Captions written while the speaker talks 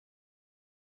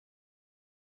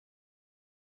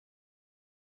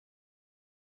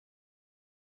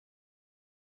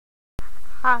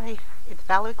Hi, it's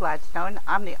Valerie Gladstone.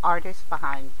 I'm the artist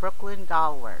behind Brooklyn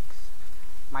Dollworks.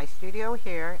 My studio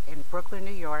here in Brooklyn,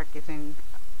 New York is in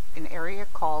an area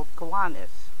called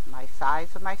Gowanus. My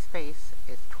size of my space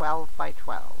is 12 by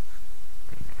 12.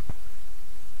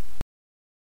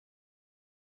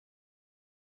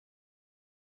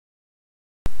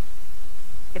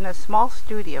 In a small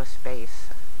studio space,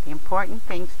 the important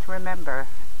things to remember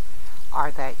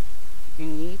are that you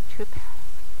need to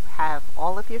have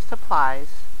all of your supplies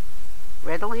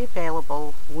readily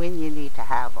available when you need to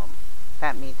have them.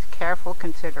 That means careful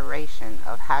consideration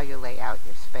of how you lay out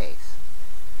your space.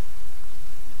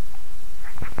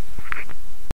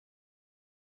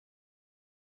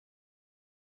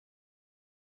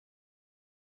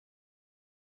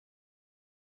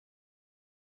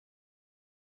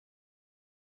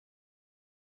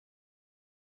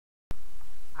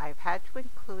 I've had to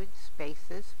include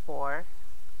spaces for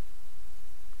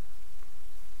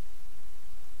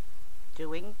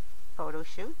doing photo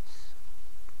shoots,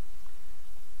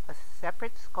 a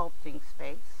separate sculpting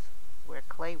space where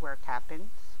clay work happens,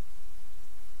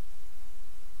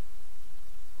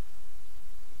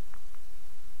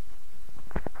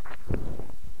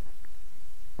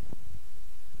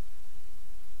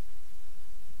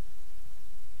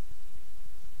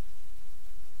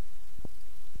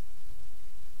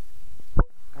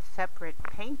 a separate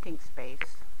painting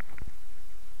space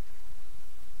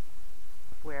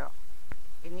where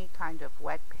any kind of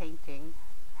wet painting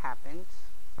happens,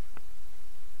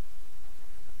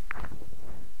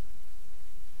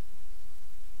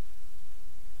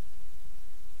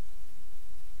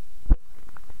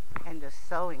 and a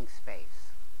sewing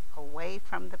space away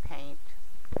from the paint,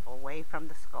 away from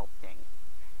the sculpting.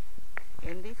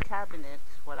 In these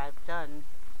cabinets, what I've done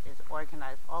is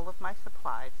organize all of my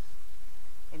supplies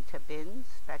into bins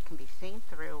that can be seen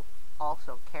through,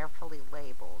 also carefully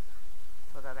labeled,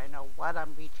 so that I know what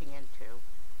I'm reaching into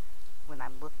when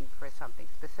I'm looking for something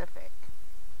specific.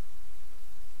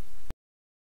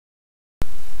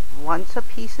 Once a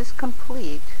piece is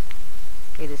complete,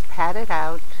 it is padded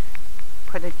out,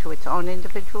 put into its own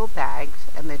individual bags,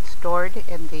 and then stored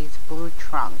in these blue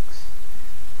trunks.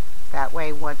 That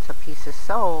way, once a piece is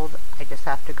sold, I just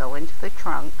have to go into the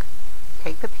trunk,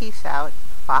 take the piece out,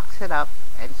 box it up,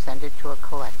 and send it to a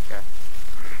collector.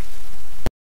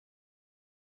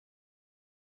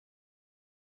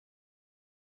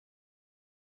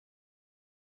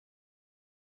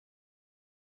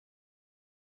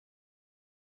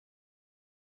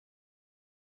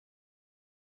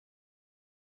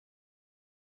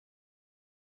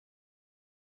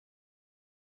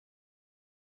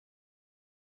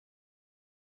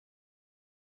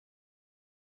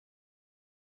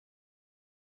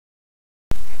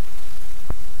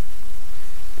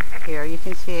 Here you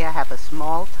can see I have a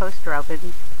small toaster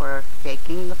oven for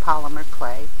baking the polymer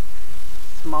clay,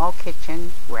 small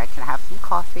kitchen where I can have some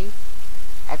coffee,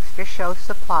 extra show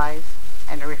supplies,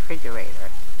 and a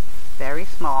refrigerator. Very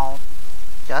small,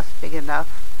 just big enough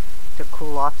to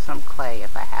cool off some clay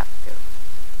if I have to.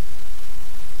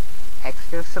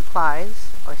 Extra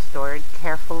supplies are stored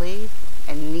carefully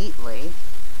and neatly,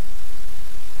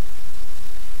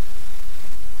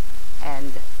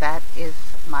 and that is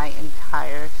my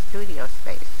entire studio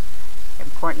space.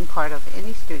 Important part of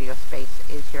any studio space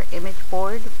is your image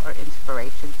board or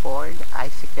inspiration board. I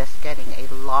suggest getting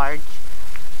a large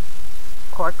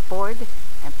cork board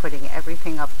and putting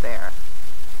everything up there.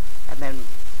 And then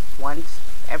once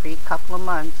every couple of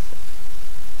months,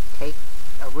 take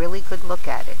a really good look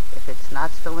at it. If it's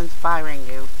not still inspiring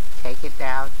you, take it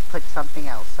down, put something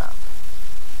else up.